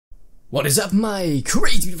What is up, my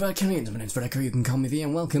crazy Verticonians? My name's Vertico, you can call me V,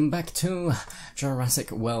 and welcome back to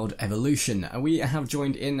Jurassic World Evolution. We have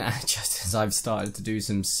joined in just as I've started to do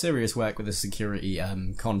some serious work with the security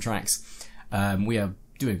contracts. We are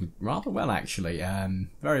doing rather well, actually.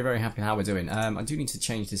 Very, very happy how we're doing. I do need to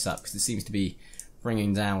change this up because it seems to be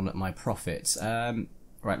bringing down my profits. Right,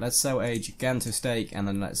 let's sell a Giganto steak, and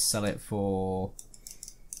then let's sell it for...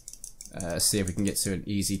 see if we can get to an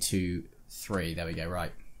easy 2-3. There we go,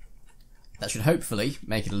 right. That should hopefully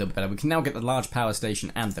make it a little bit better. We can now get the large power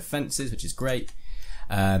station and defences, which is great.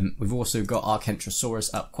 We've also got our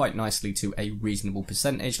Kentrosaurus up quite nicely to a reasonable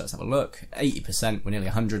percentage. Let's have a look. 80%, we're nearly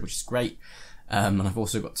 100, which is great. And I've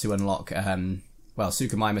also got to unlock, well,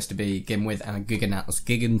 Suchomimus to be begin with, and a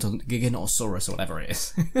Giganosaurus, or whatever it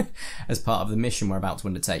is, as part of the mission we're about to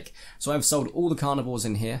undertake. So I've sold all the carnivores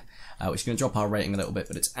in here, which is going to drop our rating a little bit,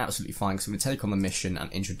 but it's absolutely fine, because we're going to take on the mission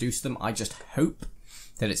and introduce them. I just hope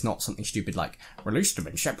that it's not something stupid like release them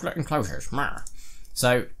in separate enclosures.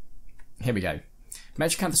 So here we go.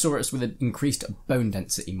 Metrocanthosaurus with an increased bone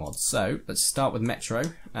density mod. So let's start with Metro.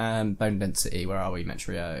 Bone density. Where are we?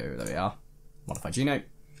 Metro. There we are. Modified genome.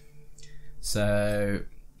 So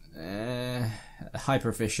hyper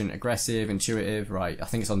efficient, aggressive, intuitive. Right. I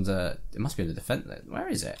think it's under. It must be under defense. Where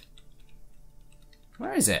is it?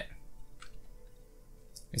 Where is it?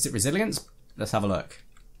 Is it resilience? Let's have a look.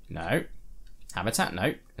 No. Habitat?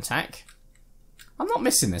 No. Attack? I'm not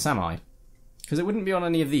missing this, am I? Because it wouldn't be on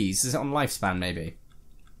any of these. Is it on lifespan, maybe?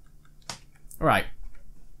 Alright.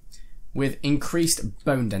 With increased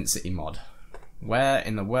bone density mod. Where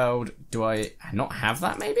in the world do I not have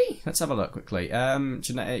that, maybe? Let's have a look quickly.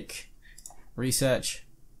 Genetic. Research.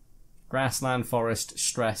 Grassland, forest,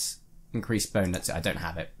 stress, increased bone density. I don't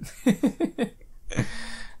have it.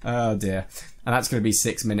 Oh dear. And that's going to be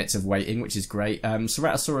 6 minutes of waiting, which is great.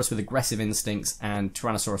 Ceratosaurus with aggressive instincts and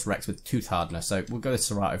Tyrannosaurus Rex with tooth hardness. So we'll go with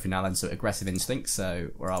Cerato for now then. So aggressive instincts. So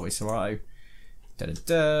where are we, Cerato?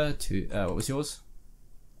 What was yours?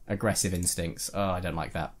 Aggressive instincts. Oh, I don't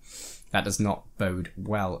like that. That does not bode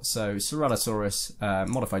well. So Ceratosaurus,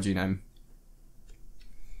 modified genome.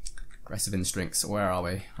 Aggressive instincts. Where are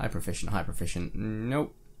we? Hyper efficient.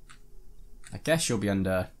 Nope. I guess you'll be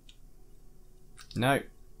under... No.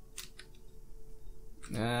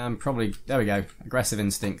 Probably, there we go, aggressive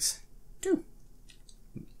instincts. 2.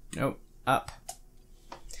 Nope, up.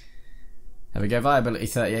 There we go, viability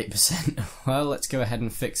 38%. Well, let's go ahead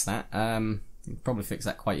and fix that. Probably fix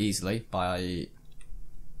that quite easily by,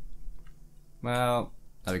 well,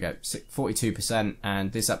 there we go, 42%,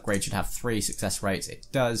 and this upgrade should have 3 success rates. It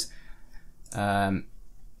does.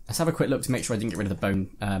 Let's have a quick look to make sure I didn't get rid of the bone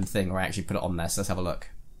thing, or I actually put it on there, so let's have a look.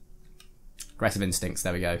 Aggressive instincts,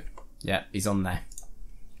 there we go. Yeah, he's on there.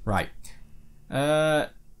 Right. No?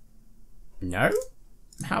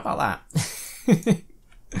 How about that?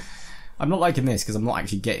 I'm not liking this because I'm not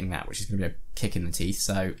actually getting that, which is going to be a kick in the teeth.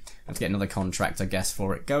 So I have to get another contract, I guess,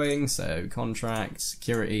 for it going. So contract,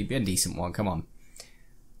 security, be a decent one. Come on.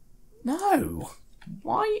 No.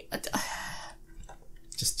 Why?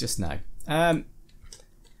 Just no. Fine.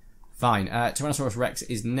 Tyrannosaurus Rex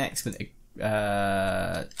is next with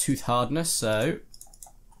tooth hardness. So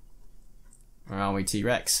where are we,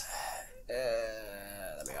 T-Rex?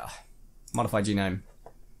 There we are. Modified genome.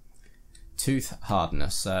 Tooth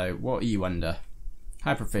hardness. So, what are you under?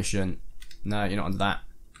 Hyper efficient. No, you're not under that.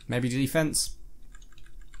 Maybe defense?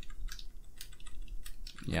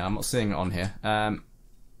 Yeah, I'm not seeing it on here.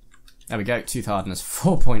 There we go. Tooth hardness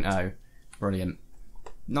 4.0. Brilliant.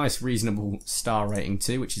 Nice, reasonable star rating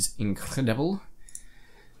too, which is incredible.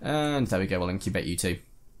 And there we go. We'll incubate you too.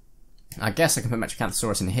 I guess I can put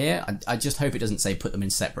Metrocanthosaurus in here. I just hope it doesn't say put them in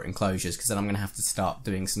separate enclosures, because then I'm going to have to start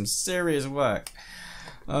doing some serious work.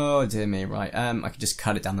 Oh dear me, right. I could just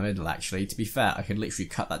cut it down the middle, actually. To be fair, I could literally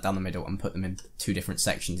cut that down the middle and put them in 2 different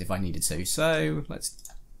sections if I needed to. So, let's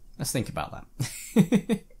think about that.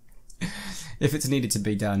 If it's needed to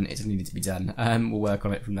be done, it's needed to be done. We'll work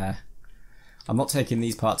on it from there. I'm not taking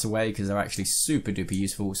these parts away because they're actually super duper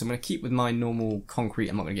useful. So I'm going to keep with my normal concrete.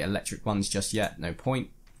 I'm not going to get electric ones just yet. No point.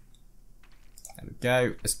 There we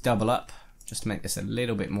go. Let's double up just to make this a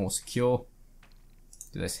little bit more secure.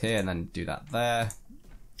 Do this here and then do that there.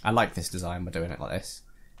 I like this design. We're doing it like this.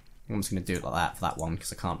 I'm just going to do it like that for that one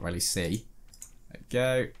because I can't really see. There we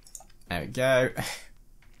go. There we go. There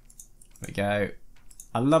we go.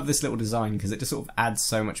 I love this little design because it just sort of adds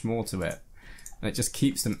so much more to it. And it just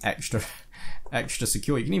keeps them extra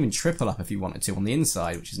secure. You can even triple up if you wanted to on the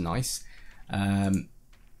inside, which is nice. There we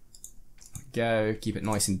go. Keep it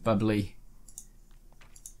nice and bubbly.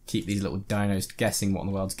 Keep these little dinos guessing what in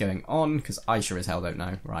the world's going on, because I sure as hell don't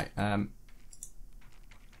know. Right.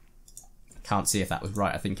 Can't see if that was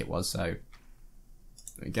right. I think it was. So there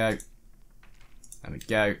we go. There we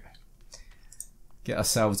go. Get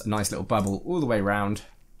ourselves a nice little bubble all the way round.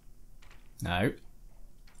 No.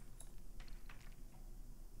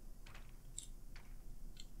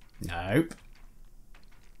 Nope.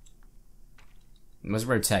 Let's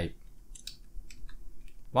rotate.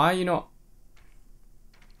 Why are you not?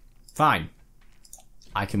 Fine.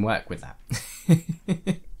 I can work with that.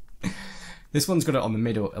 This one's got it on the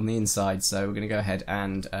middle, on the inside, so we're going to go ahead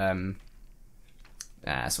and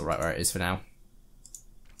that's alright where it is for now.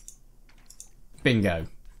 Bingo.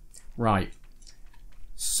 Right.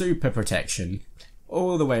 Super protection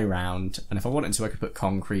all the way around, and if I wanted to I could put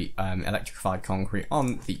concrete, electrified concrete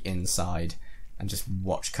on the inside and just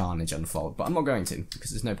watch carnage unfold, but I'm not going to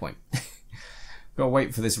because there's no point. Gotta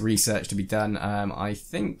wait for this research to be done. I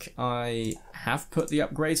think I have put the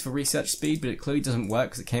upgrades for research speed, but it clearly doesn't work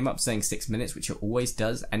because it came up saying 6 minutes, which it always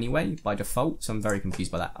does anyway by default, so I'm very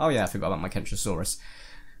confused by that. Oh yeah, I forgot about my Kentrosaurus.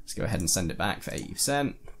 Let's go ahead and send it back for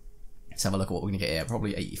 80%. Let's have a look at what we're going to get here.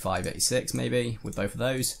 Probably 85, 86 maybe with both of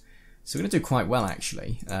those. So we're going to do quite well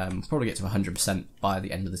actually. Probably get to 100% by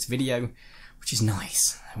the end of this video, which is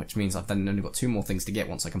nice. Which means I've then only got 2 more things to get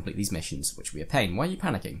once I complete these missions, which will be a pain. Why are you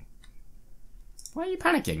panicking? Why are you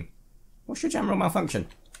panicking? What's your general malfunction?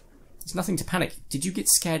 There's nothing to panic. Did you get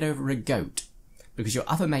scared over a goat? Because your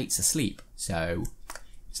other mate's asleep. So,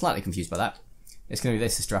 slightly confused by that. It's going to be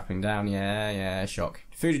this is dropping down. Yeah, shock.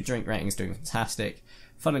 Food and drink rating's doing fantastic.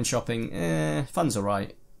 Fun and shopping, fun's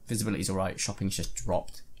alright. Visibility's alright. Shopping's just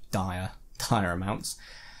dropped. Dire amounts.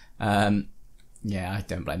 Yeah, I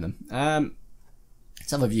don't blame them.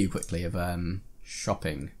 Let's have a view quickly of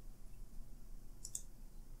shopping.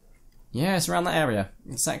 Yeah, it's around that area.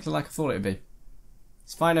 Exactly like I thought it would be.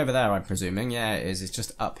 It's fine over there, I'm presuming. Yeah, it is. It's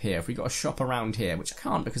just up here. If we got a shop around here, which I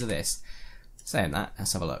can't because of this. Saying that,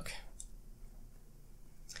 let's have a look.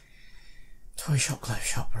 Toy shop, clothes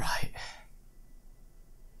shop, right.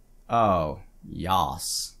 Oh,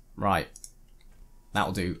 yas. Right.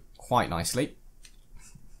 That'll do quite nicely.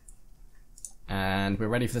 And we're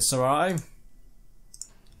ready for the Sarai.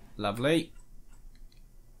 Lovely.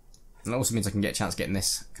 And that also means I can get a chance of getting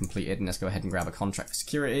this completed, and let's go ahead and grab a contract for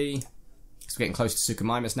security. Because we're getting close to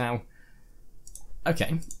Suchomimus now.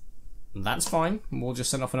 Okay. That's fine. We'll just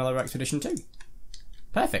send off another expedition too.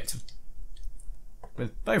 Perfect.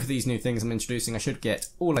 With both of these new things I'm introducing, I should get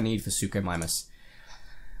all I need for Suchomimus.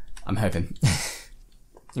 I'm hoping.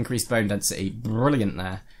 Increased bone density. Brilliant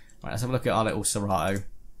there. Right, let's have a look at our little Cerato.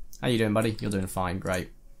 How you doing, buddy? You're doing fine. Great.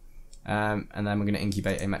 And then we're going to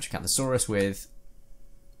incubate a Metricanthrosaurus with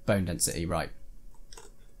bone density. Right.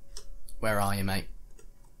 Where are you, mate?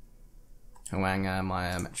 Huang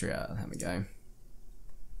Maya Metria. There we go.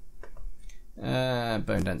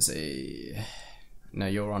 Bone density. No,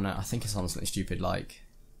 you're on I think it's on something stupid like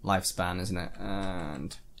lifespan, isn't it?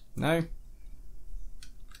 And no.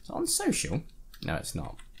 It's on social. No, it's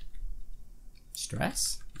not.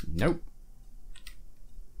 Stress? Nope.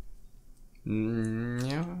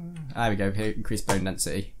 Yeah. There we go. Here, increased bone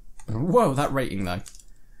density. Whoa, that rating though.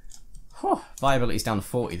 Oh, viability's down to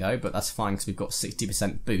 40 though, but that's fine because we've got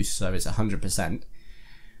 60% boost, so it's 100%.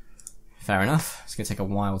 Fair enough. It's going to take a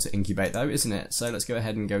while to incubate though, isn't it? So let's go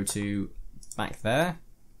ahead and go to back there.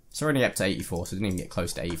 It's already up to 84, so it didn't even get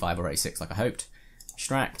close to 85 or 86 like I hoped.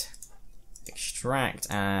 Extract. Extract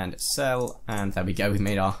and sell, and there we go. We've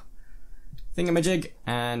made our thingamajig,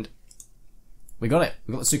 and we got it.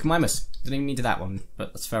 We got the Suchomimus. Didn't even need that one,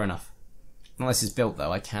 but that's fair enough. Now this is built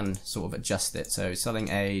though, I can sort of adjust it. So selling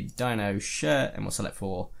a dino shirt, and we'll sell it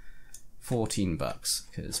for 14 bucks,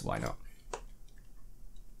 because why not?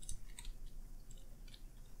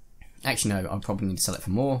 Actually no, I'll probably need to sell it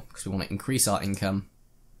for more, because we want to increase our income.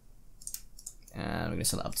 And we're going to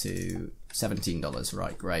sell it up to $17.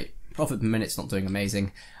 Right, great. Profit per minute's not doing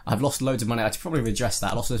amazing. I've lost loads of money. I should probably address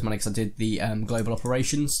that. I lost loads of money because I did the global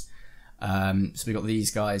operations. So we got these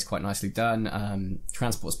guys quite nicely done.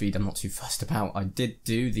 Transport speed I'm not too fussed about. I did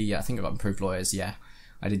do the, I think I got improved lawyers, yeah.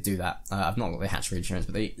 I did do that. I've not got the hatchery insurance,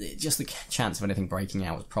 but just the chance of anything breaking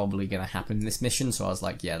out was probably going to happen in this mission, so I was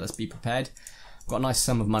like, yeah, let's be prepared. I've got a nice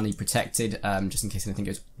sum of money protected, just in case anything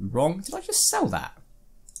goes wrong. Did I just sell that?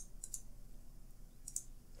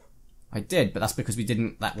 I did, but that's because we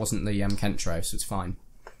didn't, that wasn't the Kentro, so it's fine.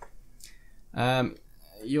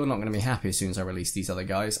 You're not going to be happy as soon as I release these other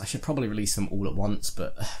guys. I should probably release them all at once,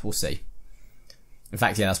 but we'll see. In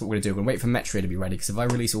fact, yeah, that's what we're going to do. We're going to wait for Metria to be ready, because if I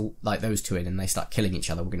release all like those two in and they start killing each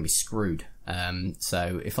other, we're going to be screwed.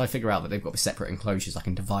 So if I figure out that they've got separate enclosures, I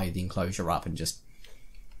can divide the enclosure up and just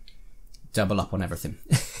double up on everything.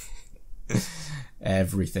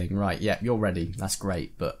 everything. Right, yeah, you're ready. That's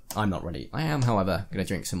great, but I'm not ready. I am, however, going to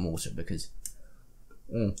drink some water because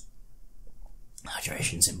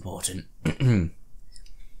hydration's important.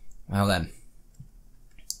 Well then,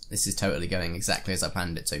 this is totally going exactly as I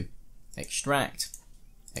planned it to. Extract.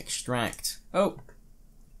 Extract. Oh!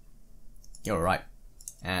 You're alright.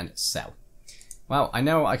 And sell. Well, I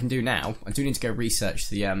know what I can do now. I do need to go research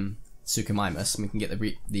the Suchomimus, and we can get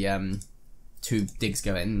the 2 digs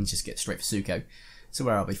going and just get straight for Sucho. So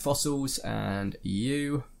where are we? Fossils, and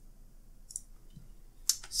you.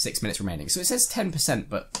 6 minutes remaining. So it says 10%,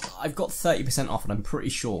 but I've got 30% off, and I'm pretty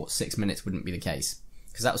sure 6 minutes wouldn't be the case.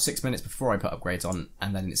 Because that was 6 minutes before I put upgrades on,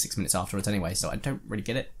 and then it's 6 minutes afterwards anyway, so I don't really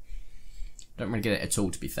get it. Don't really get it at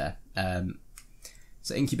all, to be fair.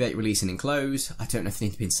 So incubate, release, and enclose. I don't know if they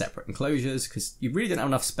need to be in separate enclosures, because you really don't have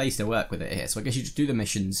enough space to work with it here. So I guess you just do the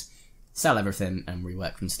missions, sell everything, and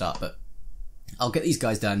rework from the start. But I'll get these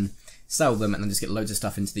guys done, sell them, and then just get loads of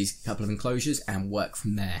stuff into these couple of enclosures and work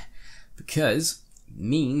from there. Because it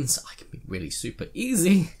means I can be really super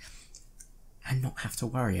easy and not have to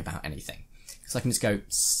worry about anything. Because I can just go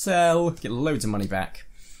sell, get loads of money back,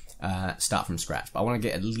 start from scratch. But I want to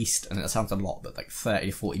get at least, and that sounds a lot, but like 30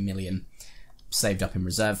 to 40 million saved up in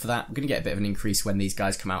reserve for that. We're going to get a bit of an increase when these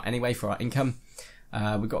guys come out anyway for our income.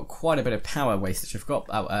 We've got quite a bit of power wastage. I forgot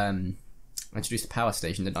about I introduced the power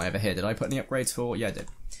station, didn't I, over here? Did I put any upgrades for? Yeah, I did.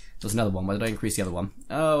 There's another one. Why did I increase the other one?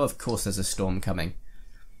 Oh, of course there's a storm coming.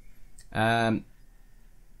 Was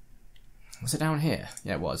it down here?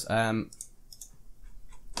 Yeah, it was.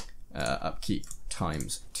 Upkeep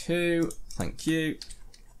times 2. Thank you.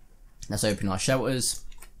 Let's open our shelters.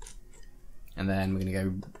 And then we're going to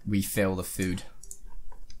go refill the food.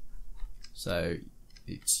 So,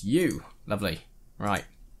 it's you. Lovely. Right.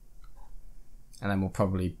 And then we'll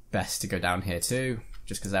probably best to go down here too,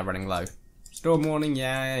 just because they're running low. Storm warning,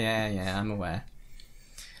 yeah, I'm aware.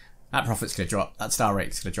 That profit's going to drop, that star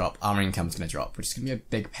rate's going to drop, our income's going to drop, which is going to be a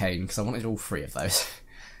big pain, because I wanted all 3 of those.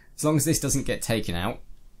 As long as this doesn't get taken out.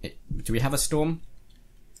 Do we have a storm?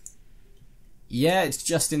 Yeah, it's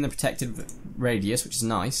just in the protected radius, which is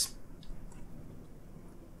nice.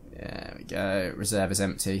 There we go. Reserve is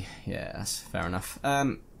empty. Yeah, that's fair enough.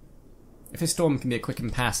 If this storm can be a quick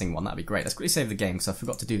and passing one, that'd be great. Let's quickly save the game, because I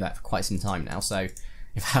forgot to do that for quite some time now. So,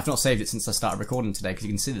 if I have not saved it since I started recording today, because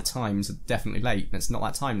you can see the times are definitely late, and it's not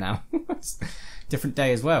that time now. It's a different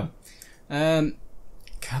day as well.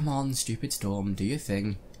 Come on, stupid storm, do your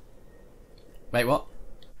thing. Wait, what?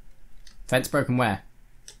 Fence broken where?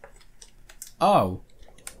 Oh.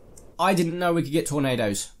 I didn't know we could get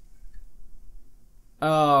tornadoes.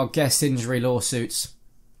 Oh, guest injury lawsuits.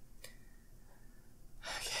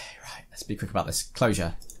 Okay, right. Let's be quick about this.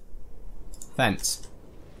 Closure. Fence.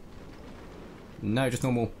 No, just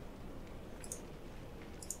normal.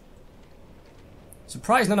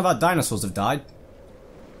 Surprised none of our dinosaurs have died.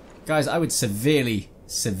 Guys, I would severely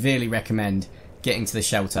recommend getting to the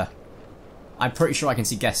shelter. I'm pretty sure I can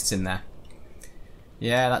see guests in there.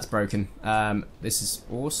 Yeah, that's broken. This is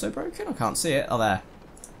also broken? I can't see it. Oh, there.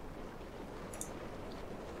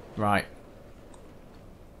 Right.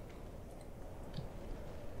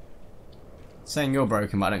 It's saying you're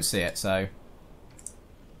broken, but I don't see it, so...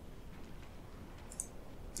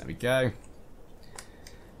 There we go.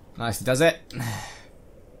 Nicely does it.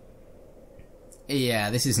 Yeah,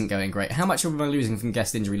 this isn't going great. How much am I losing from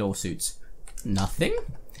guest injury lawsuits? Nothing?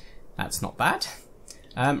 That's not bad.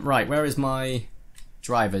 Right, where is my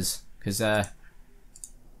drivers? Because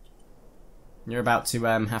you're about to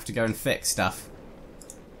have to go and fix stuff.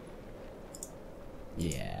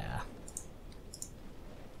 Yeah.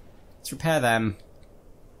 Let's repair them.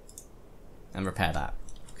 And repair that.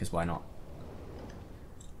 Because why not?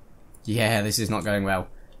 Yeah, this is not going well.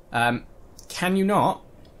 Can you not?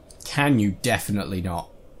 Can you definitely not?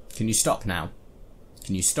 Can you stop now?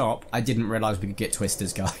 Can you stop? I didn't realise we could get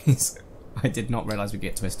twisters, guys. I did not realise we could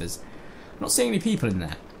get twisters. I'm not seeing any people in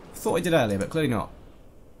there. I thought I did earlier, but clearly not.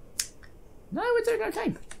 No, we're doing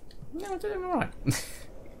okay. No, we're doing alright.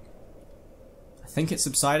 I think it's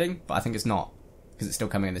subsiding, but I think it's not. Because it's still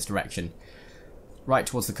coming in this direction. Right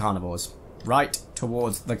towards the carnivores. Right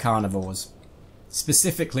towards the carnivores.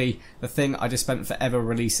 Specifically, the thing I just spent forever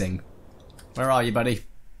releasing. Where are you, buddy?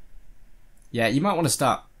 Yeah, you might want to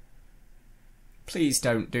start. Please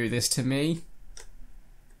don't do this to me.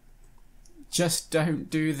 Just don't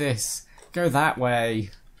do this. Go that way.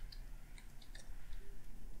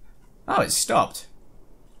 Oh, it's stopped.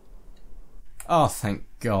 Oh, thank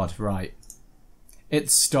God. Right.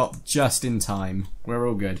 It stopped just in time. We're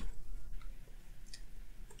all good.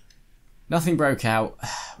 Nothing broke out,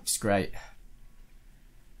 which is great.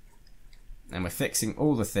 And we're fixing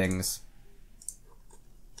all the things.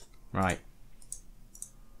 Right.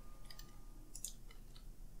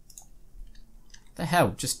 The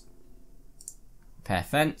hell? Just repair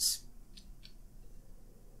fence.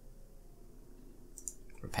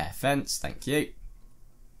 Repair fence, thank you.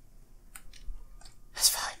 That's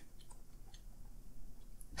fine.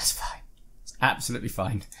 That's fine. It's absolutely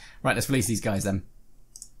fine. Right, let's release these guys then.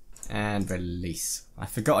 And release.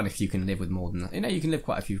 I've forgotten if you can live with more than... You know, you can live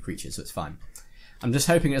quite a few creatures, so it's fine. I'm just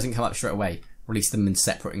hoping it doesn't come up straight away. Release them in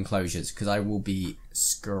separate enclosures, because I will be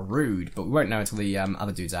screwed. But we won't know until the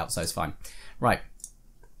other dude's out, so it's fine. Right.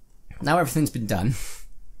 Now everything's been done.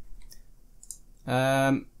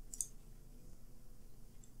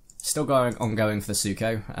 Still ongoing for the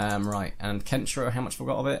Suko. Right, and Kenshiro, how much have we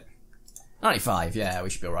got of it? 95, yeah, we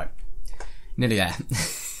should be alright. Nearly there.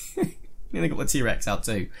 Nearly got the T-Rex out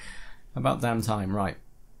too. About damn time, right.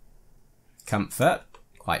 Comfort,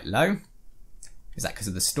 quite low. Is that because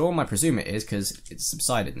of the storm? I presume it is, because it's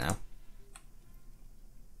subsided now.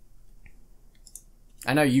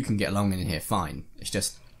 I know you can get along in here fine. It's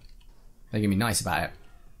just, they're going to be nice about it.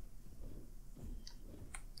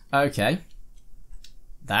 Okay.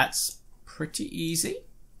 That's pretty easy.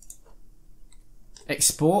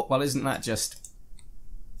 Export? Well, isn't that just...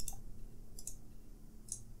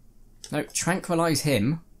 No, tranquilize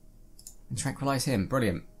him. And tranquilize him.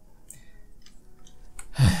 Brilliant.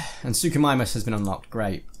 And Suchomimus has been unlocked.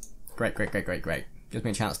 Great. Great, great, great, great, great. Gives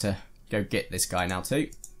me a chance to go get this guy now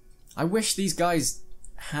too. I wish these guys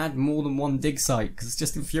had more than one dig site, because it's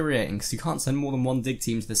just infuriating, because you can't send more than one dig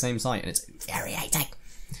team to the same site, and it's infuriating.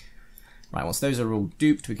 Right, once those are all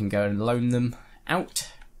duped, we can go and loan them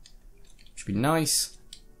out. Should be nice.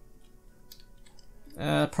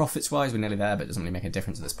 Profits-wise, we're nearly there, but it doesn't really make a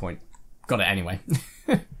difference at this point. Got it anyway.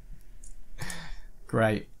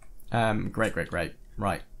 Great. Great, great, great.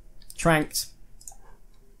 Right. Tranked.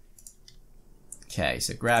 Okay,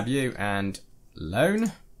 so grab you and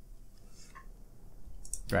loan.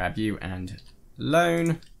 Grab you and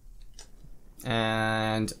loan.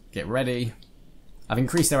 And get ready. I've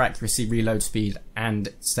increased their accuracy, reload speed, and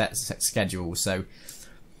set schedule, so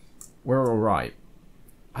we're alright.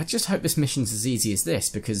 I just hope this mission's as easy as this,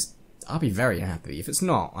 because I'll be very happy. If it's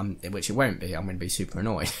not, which it won't be, I'm going to be super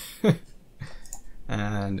annoyed.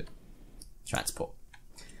 And transport.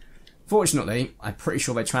 Fortunately, I'm pretty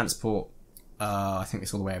sure they transport... I think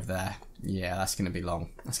it's all the way over there. Yeah, that's going to be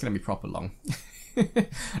long. That's going to be proper long. I don't think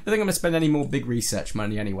I'm going to spend any more big research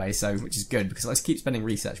money anyway, so which is good, because if I keep spending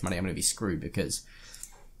research money, I'm going to be screwed, because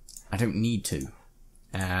I don't need to.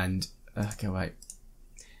 And... okay, wait.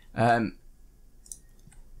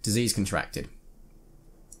 Disease contracted.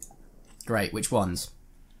 Great, which ones?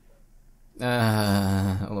 All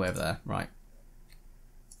the way over there, right.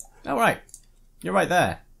 Oh, right. You're right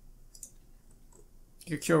there.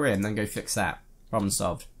 You cure him, then go fix that. Problem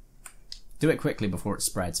solved. Do it quickly before it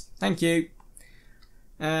spreads. Thank you.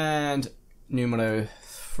 And numero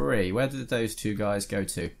 3. Where did those two guys go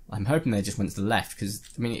to? I'm hoping they just went to the left, because,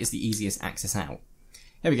 I mean, it is the easiest access out.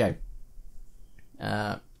 Here we go.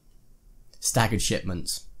 Staggered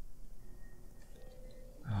shipments.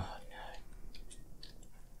 Oh, no.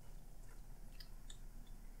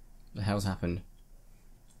 What the hell's happened?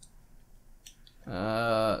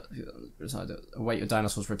 Await your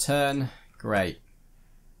dinosaurs' return. Great.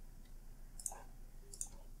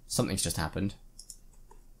 Something's just happened.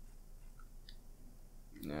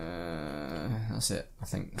 That's it. I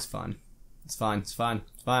think it's fine. It's fine. It's fine.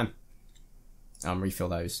 It's fine. Refill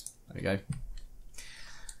those. There we go.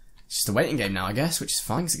 It's just a waiting game now, I guess, which is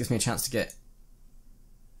fine because it gives me a chance to get.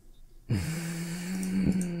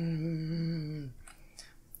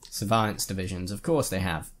 Surveillance divisions. Of course they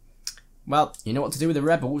have. Well, you know what to do with the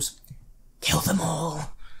rebels. Kill them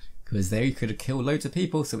all. Because they could have killed loads of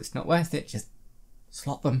people, so it's not worth it. Just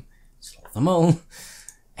slot them. Slot them all.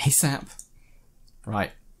 ASAP.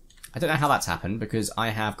 Right. I don't know how that's happened, because I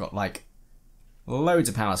have got, like, loads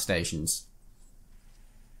of power stations.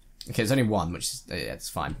 Okay, there's only one, which is... yeah, it's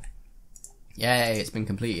fine. Yay, it's been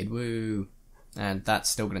completed. Woo. And that's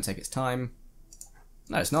still going to take its time.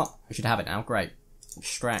 No, it's not. We should have it now. Great.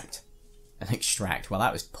 Extract. An extract. Well,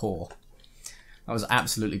 that was poor. That was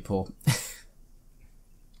absolutely poor.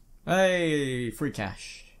 Hey, free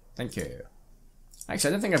cash. Thank you. Actually,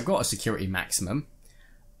 I don't think I've got a security maximum.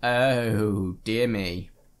 Oh, dear me.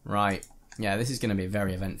 Right. Yeah, this is going to be a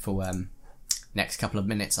very eventful next couple of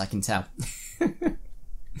minutes, I can tell.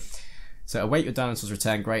 So, await your dinosaurs'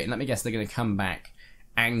 return. Great. And let me guess, they're going to come back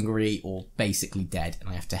angry or basically dead, and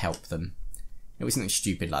I have to help them. It'll be something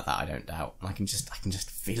stupid like that, I don't doubt. And I can just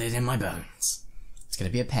feel it in my bones. It's going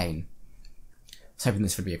to be a pain. was hoping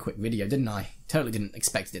this would be a quick video, didn't I? Totally didn't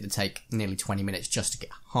expect it to take nearly 20 minutes just to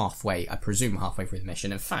get halfway, I presume halfway through the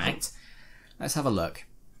mission. In fact, let's have a look.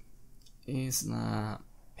 Isla,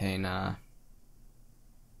 PENA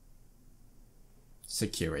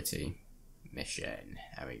Security Mission.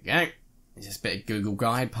 There we go. It's just a bit of Google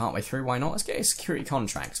Guide partway through. Why not? Let's get a security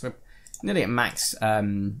contract. We're nearly at max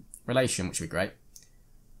relation, which would be great.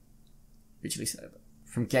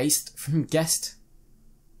 From guest.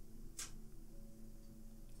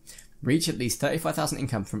 Reach at least 35,000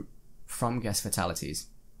 income from guest fatalities.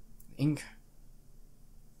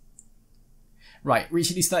 Right, reach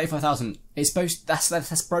at least 35,000. It's supposed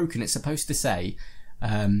that's broken. It's supposed to say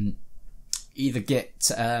either get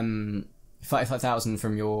 35,000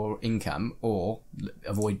 from your income or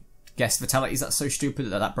avoid guest fatalities. That's so stupid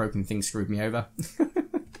that broken thing screwed me over.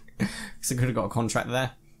 Because I could have got a contract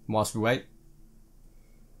there whilst we wait.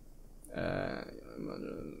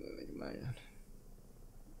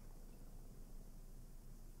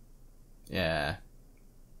 Yeah.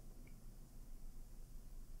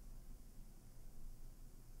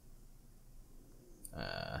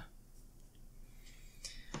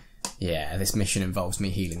 Yeah, this mission involves me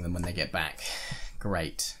healing them when they get back.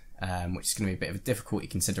 Great. Which is going to be a bit of a difficulty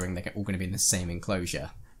considering they're all going to be in the same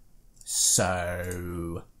enclosure.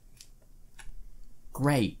 So...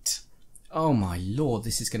 great. Oh my lord,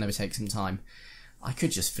 this is going to take some time. I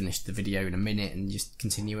could just finish the video in a minute and just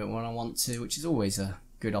continue it when I want to, which is always a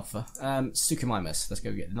good offer. Suchomimus, let's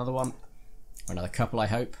go get another one. Or another couple, I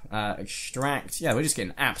hope. Extract. Yeah, we're just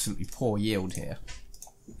getting absolutely poor yield here.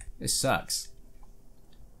 This sucks.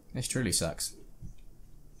 This truly sucks.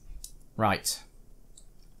 Right.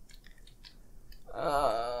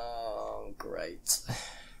 Oh, great.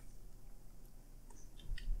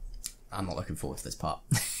 I'm not looking forward to this part.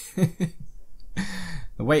 The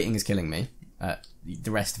waiting is killing me.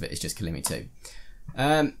 The rest of it is just killing me too.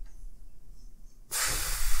 I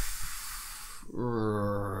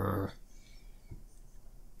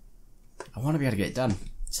want to be able to get it done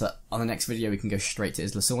so that on the next video we can go straight to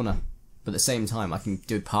Isla Sorna. But at the same time I can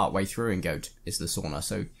do it part way through and go to Isla Sorna.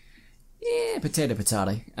 So yeah, potato.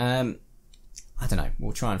 I don't know.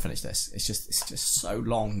 We'll try and finish this. It's just so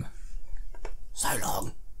long. So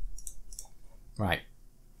long. Right.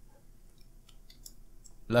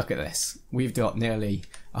 Look at this. We've got nearly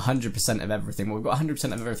 100% of everything. Well, we've got 100%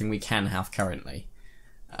 of everything we can have currently.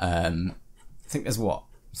 I think there's what?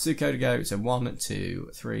 Suko to go. So 1,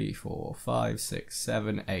 2, 3, 4, 5, 6,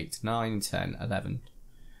 7, 8, 9, 10, 11.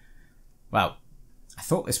 Well, I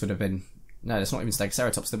thought this would have been... No, that's not even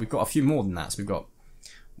Stegoceratops. So we've got a few more than that. So we've got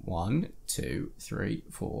 1, 2, 3,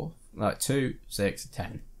 4... No, 2, 6,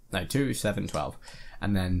 10. No, 2, 7, 12.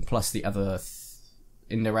 And then plus the other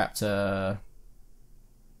Indoraptor...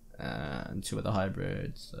 and 2 other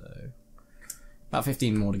hybrids, so about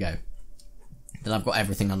 15 more to go. Then I've got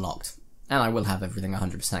everything unlocked, and I will have everything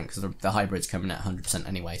 100% because the hybrid's coming at 100%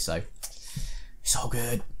 anyway. So it's all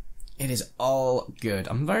good. It is all good.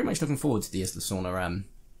 I'm very much looking forward to the Isla Sorna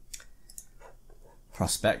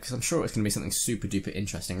prospect because I'm sure it's going to be something super duper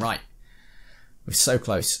interesting. Right, we're so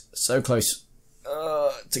close, so close.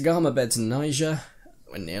 Tagama beds in Niger.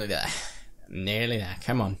 We're nearly there. Nearly there.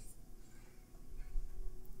 Come on.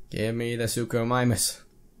 Give me the Suchomimus.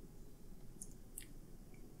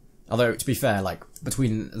 Although, to be fair, like,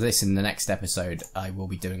 between this and the next episode, I will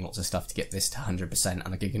be doing lots of stuff to get this to 100%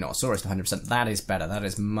 and the Giganotosaurus to 100%. That is better. That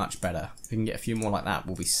is much better. If we can get a few more like that,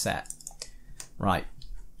 we'll be set. Right.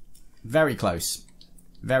 Very close.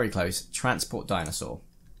 Very close. Transport dinosaur.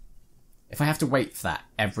 If I have to wait for that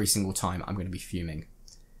every single time, I'm going to be fuming.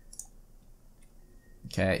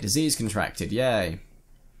 Okay, disease contracted. Yay.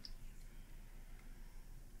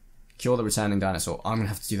 Cure the returning dinosaur. I'm going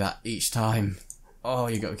to have to do that each time. Oh,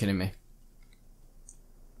 you got to be kidding me.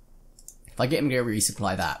 If I get him to go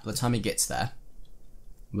resupply that, by the time he gets there,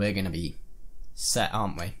 we're going to be set,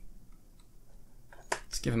 aren't we?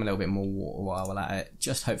 Let's give him a little bit more water while we're at it.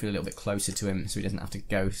 Just hopefully a little bit closer to him so he doesn't have to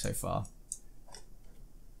go so far.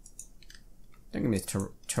 Don't give me the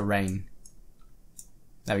terrain.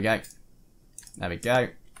 There we go. There we go.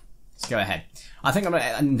 Let's go ahead. I think I'm going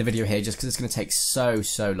to end the video here just because it's going to take so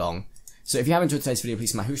long. So if you have enjoyed today's video,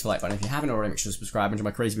 please smash the like button. If you haven't already, make sure to subscribe and join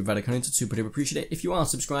my crazy big Vertico content. Super duper appreciate it. If you are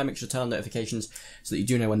subscribed, make sure to turn on notifications so that you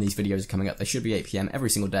do know when these videos are coming up. They should be 8 PM every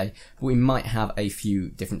single day, but we might have a few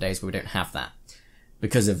different days where we don't have that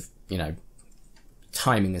because of, you know,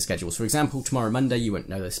 timing the schedules. For example, tomorrow Monday, you won't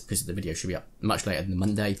know this because the video should be up much later than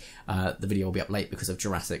Monday. The video will be up late because of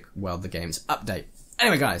Jurassic World the Games update.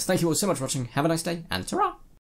 Anyway guys, thank you all so much for watching. Have a nice day and ta-ra!